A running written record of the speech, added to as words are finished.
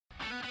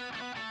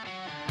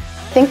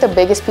I think the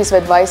biggest piece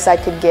of advice I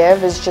could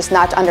give is just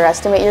not to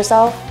underestimate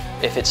yourself.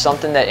 If it's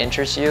something that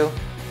interests you,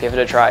 give it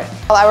a try.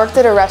 Well, I worked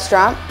at a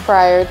restaurant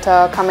prior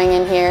to coming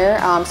in here,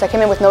 so I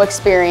came in with no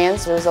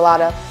experience. There was a lot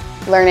of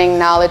learning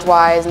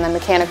knowledge-wise and then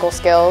mechanical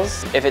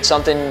skills. If it's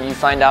something you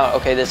find out,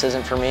 okay, this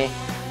isn't for me,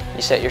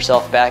 you set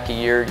yourself back a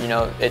year,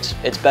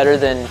 it's better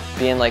than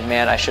being like,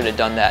 man, I should have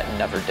done that and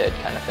never did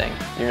kind of thing.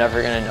 You're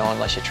never gonna know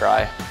unless you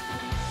try.